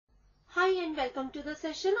Hi and welcome to the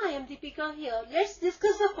session. I am Deepika here. Let's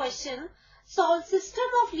discuss the question. Solve system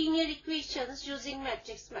of linear equations using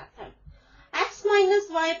matrix method. X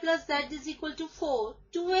minus y plus z is equal to 4.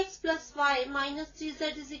 2x plus y minus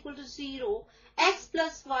 3z is equal to 0. X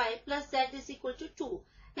plus y plus z is equal to 2.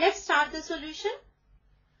 Let's start the solution.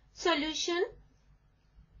 Solution.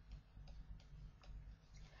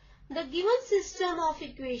 The given system of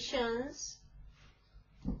equations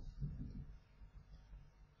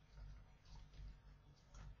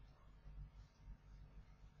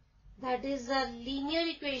that is a linear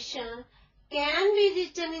equation can be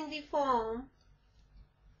written in the form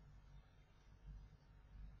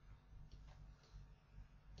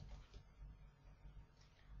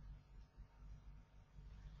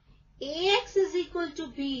Ax is equal to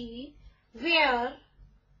b, where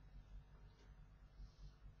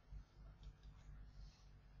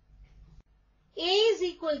A is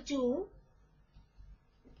equal to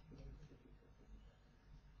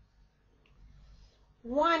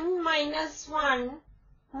 1 minus 1,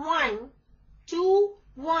 1, 2,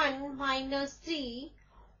 1 minus 3,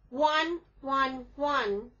 1, 1,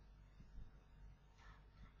 1,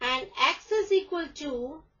 and x is equal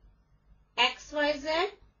to x, y, z,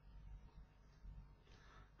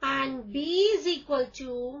 and b is equal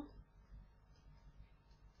to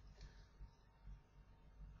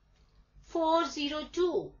 4, 0,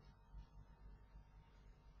 2.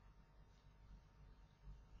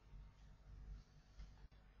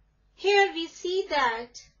 Here we see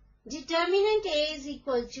that determinant A is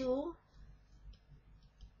equal to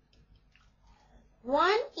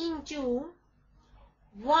 1 into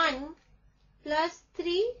 1 plus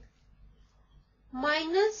 3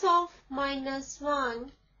 minus of minus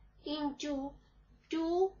 1 into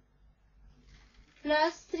 2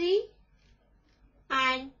 plus 3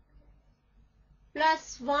 and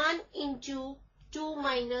plus 1 into 2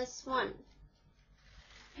 minus 1,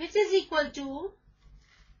 which is equal to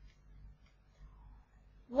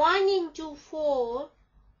 1 into 4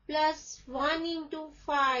 plus 1 into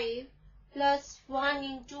 5 plus 1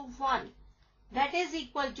 into 1. That is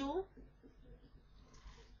equal to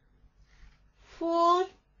 4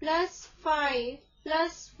 plus 5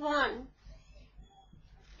 plus 1,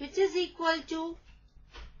 which is equal to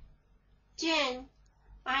 10,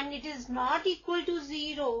 and it is not equal to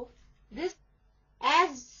 0. This,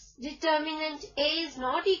 as determinant A is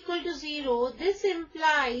not equal to 0, this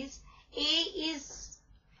implies A is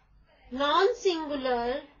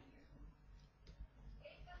non-singular,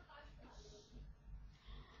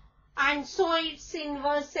 and so its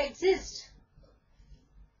inverse exists.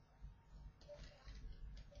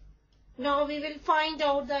 Now we will find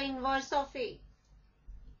out the inverse of A.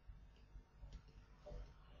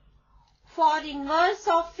 For inverse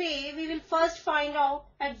of A, we will first find out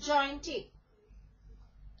adjoint A.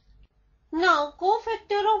 Now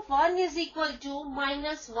cofactor of 1 is equal to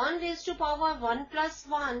minus 1 raised to power 1 plus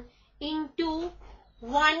 1 into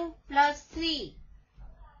 1 plus 3.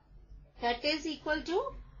 That is equal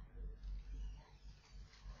to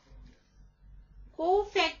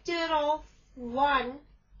cofactor of 1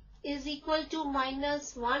 is equal to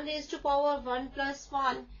minus 1 raised to power 1 plus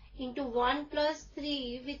 1 into 1 plus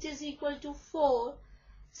 3, which is equal to 4.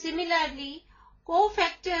 Similarly,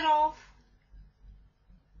 cofactor of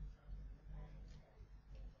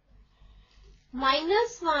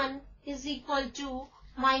minus 1 is equal to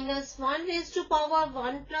minus 1 raised to power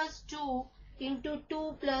 1 plus 2 into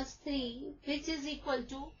 2 plus 3, which is equal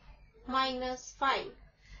to minus 5.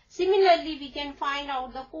 Similarly, we can find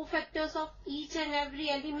out the cofactors of each and every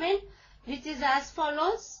element, which is as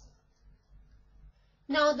follows.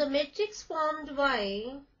 Now the matrix formed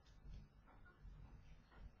by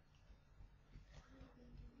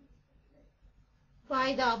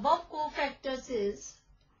the above cofactors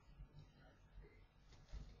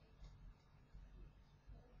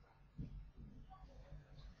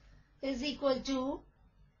is equal to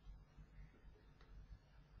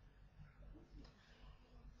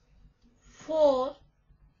 4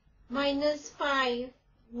 minus 5,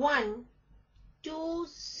 1, 2,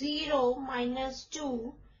 0 minus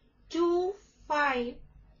 2, 2, 5,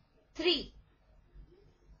 3.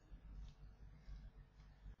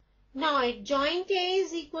 Now adjoint A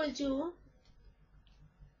is equal to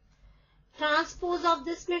transpose of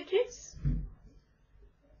this matrix,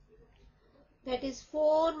 that is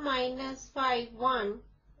 4 minus 5, 1,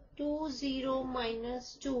 2, 0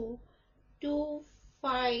 minus 2, 2,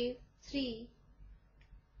 5, 3,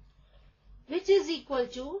 which is equal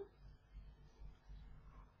to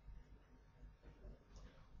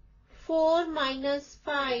 4 minus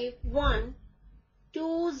 5, 1,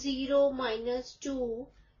 2, 0 minus 2,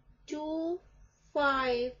 2,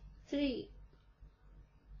 5, 3.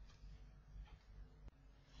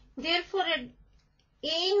 Therefore, A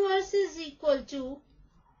inverse is equal to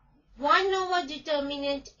 1 over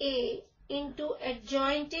determinant A into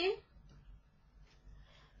adjoint A,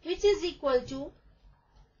 which is equal to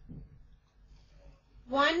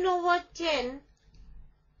 1 over 10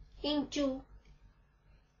 into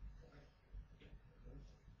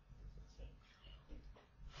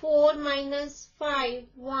 4 minus 5,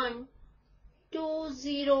 1, 2,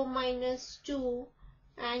 0 minus 2,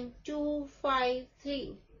 and 2, 5,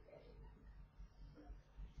 3.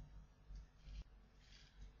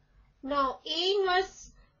 Now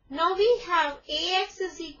now we have AX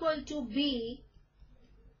is equal to B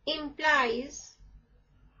implies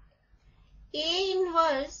A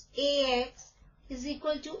inverse AX is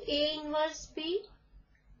equal to A inverse B,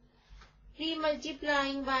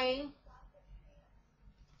 re-multiplying by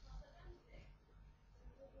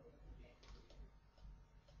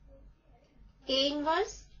A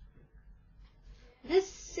inverse.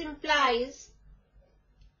 This implies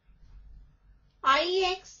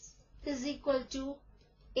IX is equal to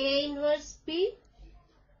A inverse B,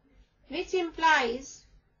 which implies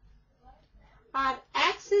our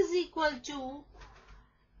X is equal to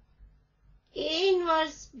A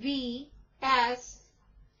inverse B as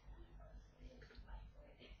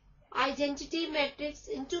identity matrix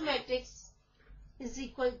into matrix is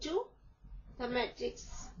equal to the matrix.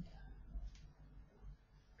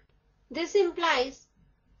 This implies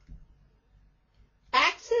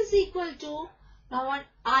X is equal to, now what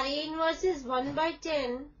our A inverse is 1 by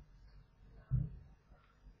 10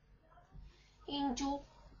 into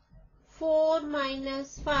 4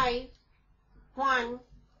 minus 5, 1,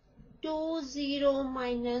 2, 0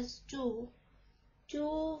 minus 2,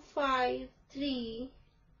 2, 5, 3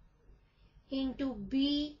 into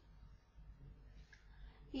B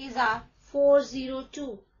is our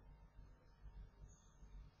 402.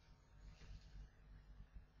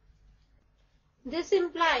 This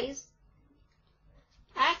implies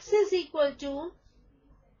X is equal to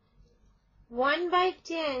 1 by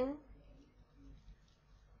 10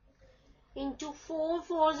 into 4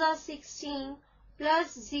 4s are 16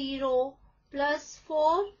 plus 0 plus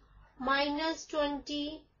 4 minus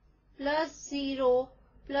 20 plus 0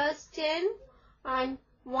 plus 10 and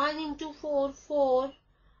 1 into 4 4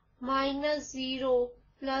 minus 0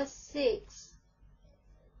 plus 6,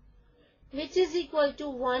 which is equal to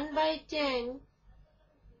 1 by 10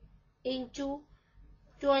 into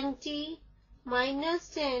 20 minus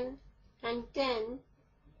 10 and 10.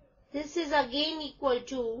 This is again equal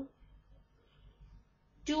to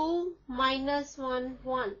 2 minus 1,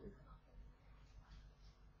 1.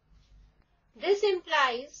 This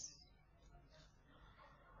implies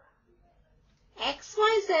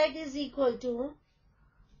XYZ is equal to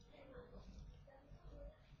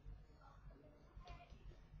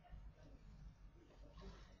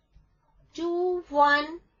 2,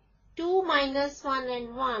 1, 2 minus 1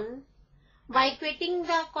 and 1. By equating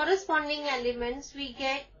the corresponding elements, we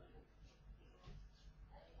get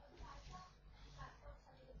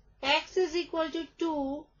X is equal to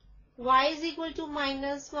 2, Y is equal to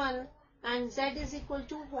minus 1 and Z is equal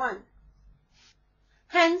to 1.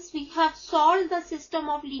 Hence, we have solved the system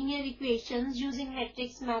of linear equations using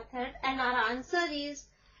matrix method, and our answer is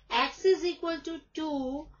X is equal to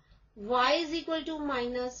 2, Y is equal to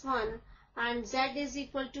minus 1 and Z is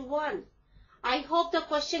equal to 1. I hope the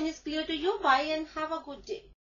question is clear to you. Bye and have a good day.